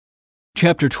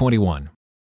Chapter 21.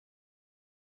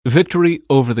 Victory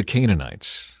over the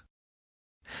Canaanites.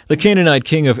 The Canaanite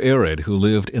king of Arad, who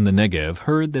lived in the Negev,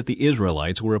 heard that the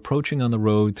Israelites were approaching on the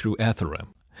road through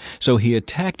Atharim. So he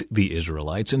attacked the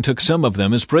Israelites and took some of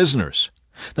them as prisoners.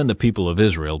 Then the people of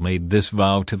Israel made this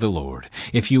vow to the Lord: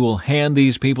 "If you will hand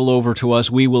these people over to us,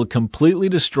 we will completely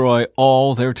destroy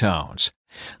all their towns."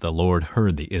 The Lord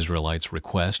heard the Israelites'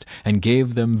 request and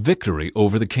gave them victory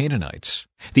over the Canaanites.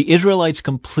 The Israelites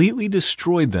completely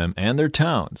destroyed them and their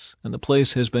towns, and the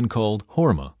place has been called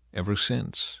Hormah ever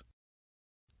since.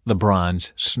 The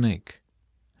bronze snake.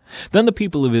 Then the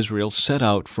people of Israel set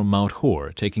out from Mount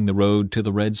Hor, taking the road to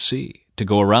the Red Sea, to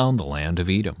go around the land of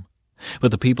Edom.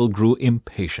 But the people grew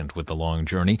impatient with the long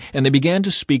journey, and they began to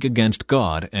speak against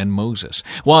God and Moses.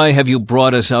 "Why have you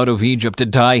brought us out of Egypt to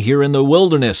die here in the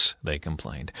wilderness?" they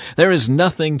complained. "There is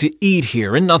nothing to eat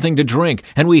here and nothing to drink,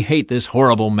 and we hate this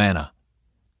horrible manna."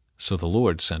 So the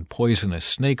Lord sent poisonous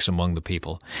snakes among the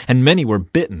people, and many were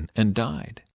bitten and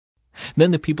died.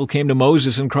 Then the people came to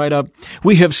Moses and cried out,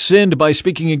 "We have sinned by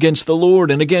speaking against the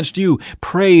Lord and against you.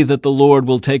 Pray that the Lord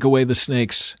will take away the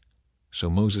snakes."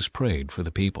 So Moses prayed for the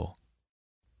people.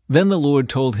 Then the Lord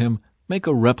told him, "Make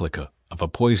a replica of a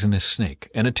poisonous snake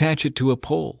and attach it to a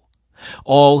pole.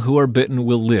 All who are bitten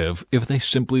will live if they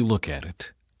simply look at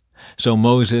it." So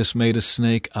Moses made a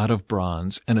snake out of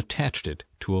bronze and attached it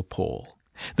to a pole.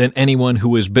 Then anyone who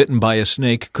was bitten by a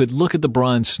snake could look at the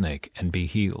bronze snake and be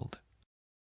healed.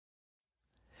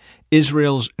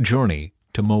 Israel's journey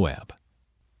to Moab.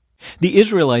 The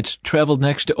Israelites traveled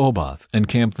next to Oboth and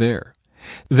camped there.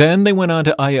 Then they went on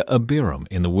to Abiram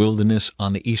in the wilderness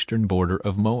on the eastern border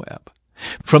of Moab.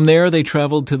 From there they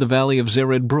traveled to the valley of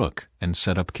Zered Brook and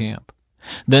set up camp.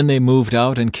 Then they moved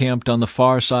out and camped on the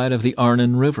far side of the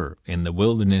Arnon River in the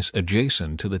wilderness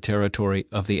adjacent to the territory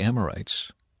of the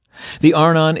Amorites. The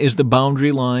Arnon is the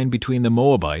boundary line between the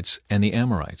Moabites and the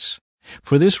Amorites.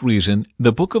 For this reason,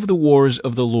 the Book of the Wars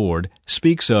of the Lord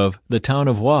speaks of the town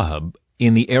of Wahab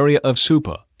in the area of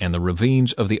Supa and the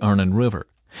ravines of the Arnon River,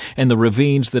 and the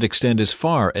ravines that extend as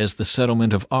far as the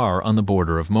settlement of Ar on the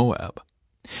border of Moab.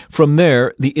 From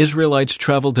there, the Israelites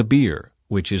traveled to Beer,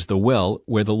 which is the well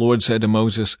where the Lord said to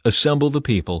Moses, "Assemble the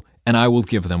people, and I will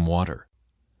give them water."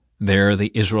 There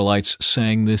the Israelites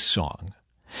sang this song: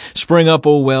 "Spring up,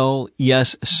 O well,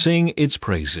 yes, sing its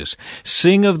praises.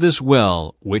 Sing of this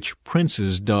well which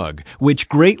princes dug, which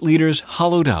great leaders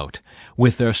hollowed out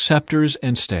with their scepters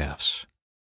and staffs."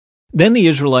 Then the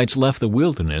Israelites left the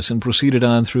wilderness and proceeded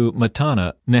on through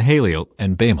Mattanah, Nahaliel,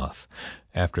 and Bamoth.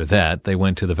 After that, they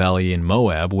went to the valley in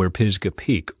Moab where Pisgah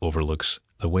Peak overlooks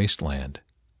the wasteland.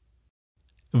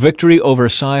 Victory over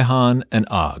Sihon and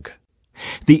Og.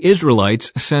 The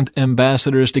Israelites sent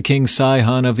ambassadors to King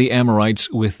Sihon of the Amorites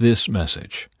with this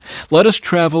message: "Let us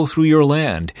travel through your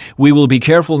land. We will be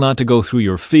careful not to go through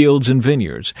your fields and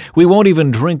vineyards. We won't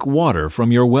even drink water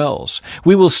from your wells.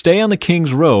 We will stay on the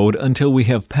king's road until we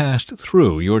have passed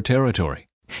through your territory."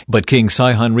 But King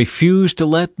Sihon refused to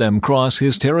let them cross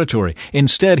his territory.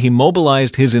 Instead, he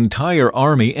mobilized his entire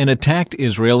army and attacked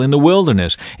Israel in the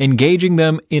wilderness, engaging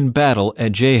them in battle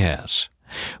at Jahaz.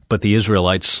 But the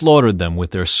Israelites slaughtered them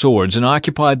with their swords and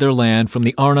occupied their land from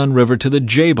the Arnon River to the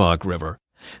Jabbok River.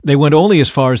 They went only as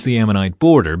far as the Ammonite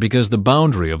border because the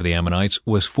boundary of the Ammonites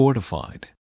was fortified.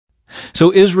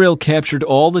 So Israel captured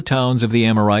all the towns of the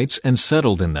Amorites and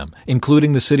settled in them,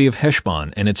 including the city of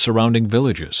Heshbon and its surrounding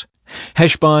villages.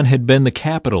 Heshbon had been the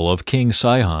capital of King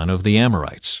Sihon of the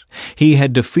Amorites. He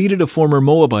had defeated a former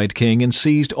Moabite king and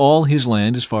seized all his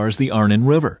land as far as the Arnon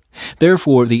River.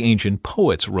 Therefore the ancient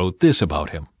poets wrote this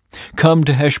about him: "Come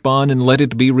to Heshbon and let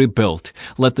it be rebuilt.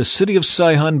 Let the city of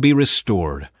Sihon be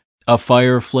restored. A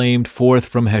fire flamed forth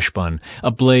from Heshbon, a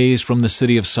blaze from the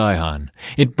city of Sihon.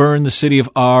 It burned the city of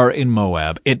Ar in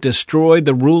Moab. It destroyed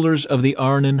the rulers of the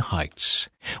Arnon heights.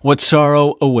 What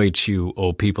sorrow awaits you,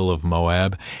 O people of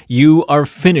Moab! You are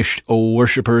finished, O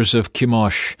worshippers of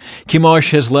Chemosh. Chemosh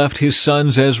has left his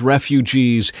sons as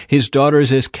refugees, his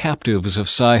daughters as captives of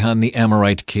Sihon the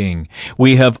Amorite king.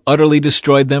 We have utterly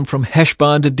destroyed them from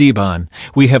Heshbon to Dibon.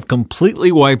 We have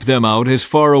completely wiped them out as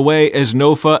far away as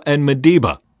Nophah and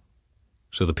Medeba."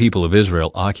 So the people of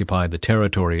Israel occupied the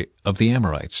territory of the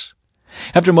Amorites.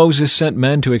 After Moses sent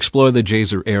men to explore the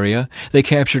Jazer area, they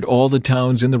captured all the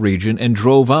towns in the region and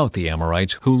drove out the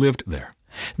Amorites who lived there.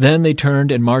 Then they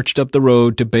turned and marched up the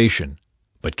road to Bashan.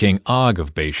 But King Og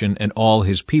of Bashan and all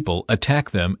his people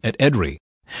attacked them at Edrei.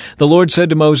 The Lord said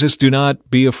to Moses, "Do not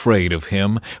be afraid of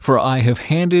him, for I have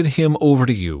handed him over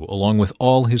to you, along with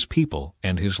all his people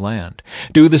and his land.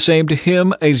 Do the same to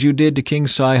him as you did to King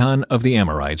Sihon of the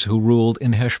Amorites, who ruled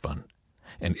in Heshbon."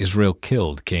 And Israel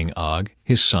killed King Og,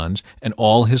 his sons, and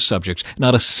all his subjects.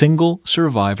 Not a single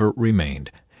survivor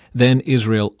remained. Then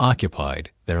Israel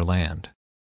occupied their land.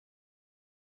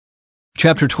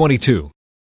 Chapter 22.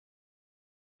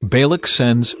 Balak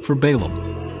sends for Balaam.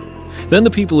 Then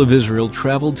the people of Israel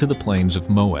traveled to the plains of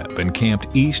Moab and camped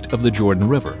east of the Jordan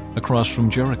River, across from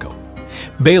Jericho.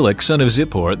 Balak, son of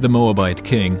Zippor, the Moabite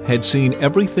king, had seen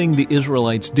everything the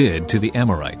Israelites did to the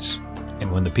Amorites.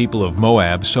 And when the people of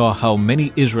Moab saw how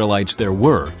many Israelites there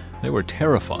were, they were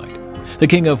terrified. The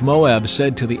king of Moab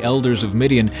said to the elders of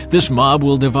Midian, "This mob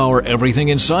will devour everything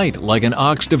in sight, like an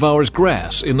ox devours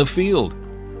grass in the field."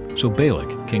 So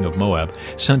Balak, king of Moab,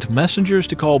 sent messengers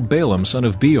to call Balaam, son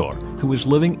of Beor, who was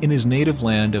living in his native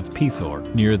land of Pethor,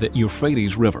 near the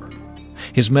Euphrates River.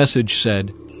 His message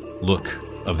said, "Look,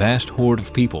 a vast horde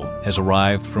of people has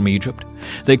arrived from Egypt.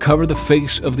 They cover the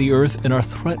face of the earth and are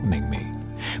threatening me.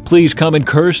 Please come and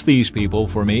curse these people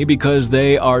for me, because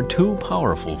they are too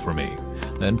powerful for me.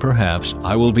 Then perhaps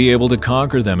I will be able to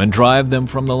conquer them and drive them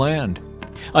from the land.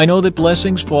 I know that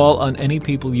blessings fall on any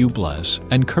people you bless,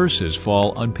 and curses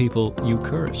fall on people you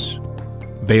curse."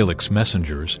 Balak's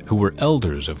messengers, who were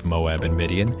elders of Moab and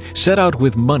Midian, set out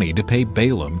with money to pay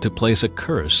Balaam to place a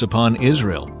curse upon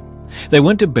Israel. They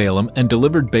went to Balaam and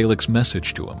delivered Balak's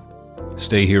message to him.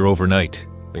 "Stay here overnight,"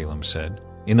 Balaam said.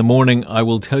 "In the morning I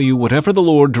will tell you whatever the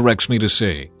Lord directs me to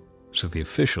say." So the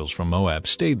officials from Moab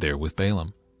stayed there with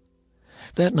Balaam.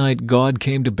 That night God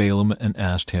came to Balaam and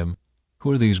asked him,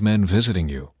 "Who are these men visiting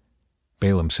you?"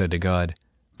 Balaam said to God,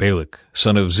 "Balak,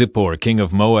 son of Zippor, king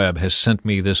of Moab, has sent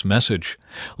me this message.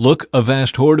 Look, a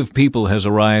vast horde of people has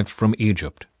arrived from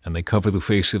Egypt, and they cover the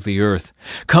face of the earth.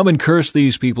 Come and curse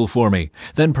these people for me.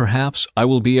 Then perhaps I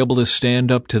will be able to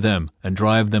stand up to them and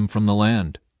drive them from the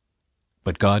land."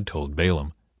 But God told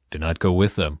Balaam, "Do not go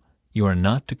with them. You are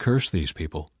not to curse these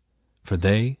people, for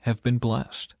they have been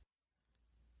blessed."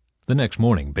 The next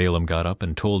morning Balaam got up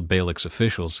and told Balak's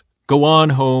officials, "Go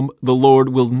on home, the Lord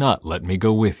will not let me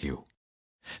go with you."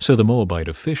 So the Moabite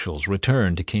officials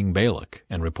returned to King Balak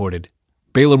and reported,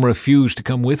 "Balaam refused to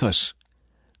come with us."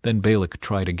 Then Balak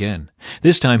tried again.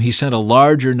 This time he sent a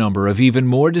larger number of even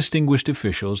more distinguished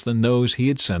officials than those he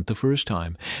had sent the first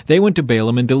time. They went to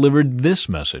Balaam and delivered this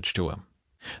message to him.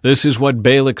 "This is what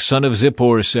Balak, son of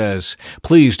Zippor, says.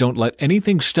 Please don't let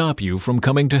anything stop you from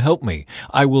coming to help me.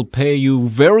 I will pay you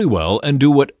very well and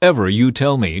do whatever you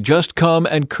tell me. Just come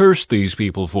and curse these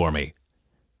people for me."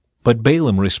 But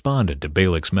Balaam responded to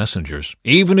Balak's messengers,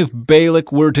 "Even if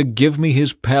Balak were to give me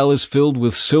his palace filled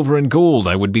with silver and gold,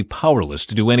 I would be powerless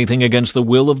to do anything against the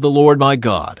will of the Lord my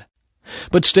God.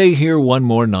 But stay here one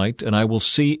more night, and I will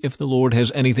see if the Lord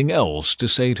has anything else to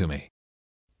say to me."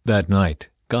 That night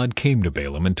God came to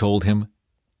Balaam and told him,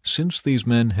 "Since these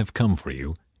men have come for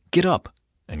you, get up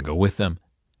and go with them,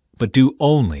 but do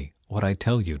only what I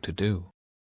tell you to do."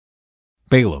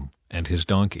 Balaam and his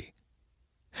donkey.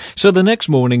 So the next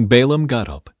morning Balaam got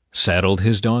up, saddled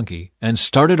his donkey, and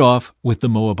started off with the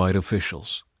Moabite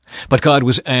officials. But God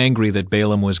was angry that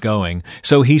Balaam was going,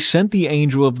 so he sent the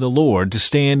angel of the Lord to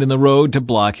stand in the road to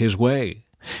block his way.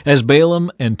 As Balaam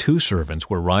and 2 servants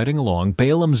were riding along,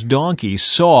 Balaam's donkey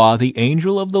saw the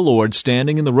angel of the Lord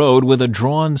standing in the road with a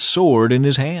drawn sword in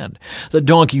his hand. The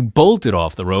donkey bolted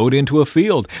off the road into a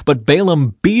field, but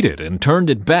Balaam beat it and turned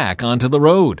it back onto the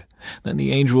road. Then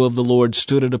the angel of the Lord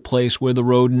stood at a place where the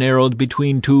road narrowed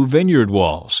between 2 vineyard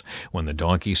walls. When the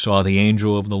donkey saw the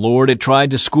angel of the Lord, it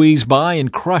tried to squeeze by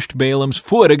and crushed Balaam's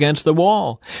foot against the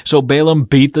wall. So Balaam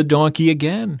beat the donkey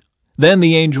again. Then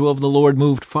the angel of the Lord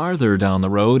moved farther down the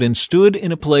road and stood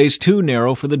in a place too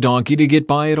narrow for the donkey to get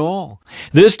by at all.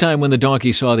 This time when the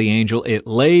donkey saw the angel, it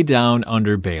lay down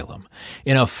under Balaam.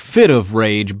 In a fit of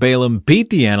rage, Balaam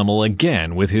beat the animal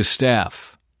again with his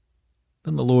staff.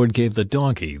 Then the Lord gave the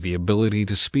donkey the ability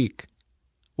to speak.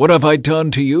 "What have I done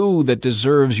to you that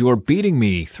deserves your beating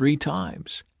me 3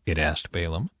 times?" it asked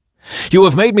Balaam. "You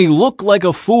have made me look like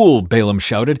a fool," Balaam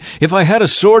shouted. "If I had a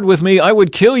sword with me, I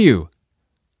would kill you."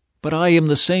 "But I am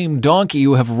the same donkey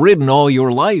you have ridden all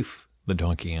your life," the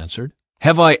donkey answered.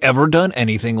 "Have I ever done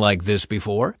anything like this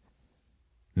before?"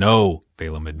 "No,"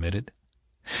 Balaam admitted.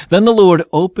 Then the Lord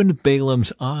opened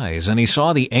Balaam's eyes, and he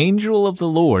saw the angel of the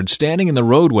Lord standing in the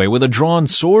roadway with a drawn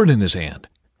sword in his hand.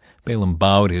 Balaam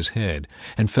bowed his head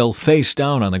and fell face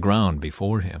down on the ground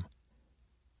before him.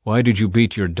 "Why did you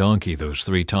beat your donkey those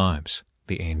 3 times?"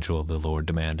 the angel of the Lord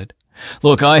demanded.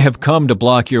 "Look, I have come to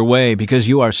block your way because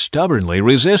you are stubbornly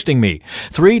resisting me.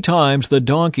 3 times the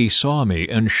donkey saw me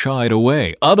and shied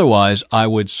away. Otherwise, I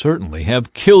would certainly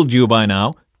have killed you by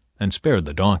now and spared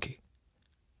the donkey."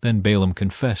 Then Balaam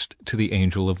confessed to the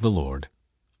angel of the Lord,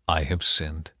 "I have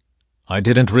sinned. I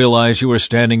didn't realize you were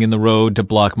standing in the road to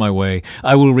block my way.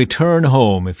 I will return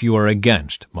home if you are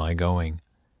against my going."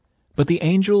 But the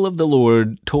angel of the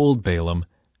Lord told Balaam,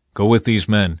 "Go with these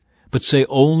men, but say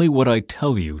only what I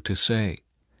tell you to say."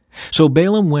 So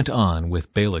Balaam went on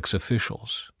with Balak's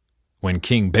officials. When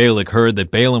King Balak heard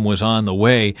that Balaam was on the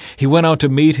way, he went out to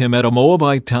meet him at a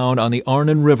Moabite town on the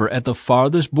Arnon River at the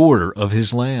farthest border of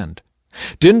his land.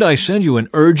 "Didn't I send you an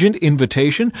urgent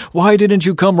invitation? Why didn't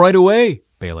you come right away?"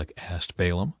 Balak asked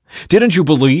Balaam. "Didn't you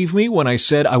believe me when I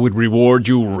said I would reward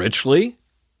you richly?"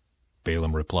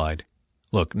 Balaam replied,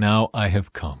 "Look, now I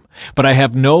have come, but I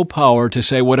have no power to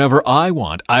say whatever I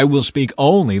want. I will speak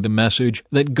only the message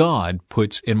that God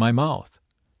puts in my mouth."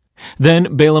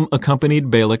 Then Balaam accompanied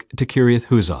Balak to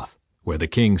Kiriath-Huzoth, where the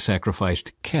king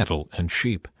sacrificed cattle and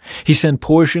sheep. He sent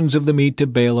portions of the meat to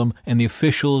Balaam and the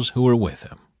officials who were with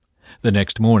him. The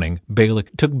next morning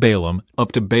Balak took Balaam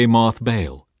up to Bamoth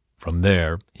Baal. From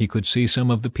there he could see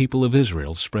some of the people of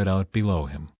Israel spread out below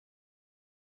him.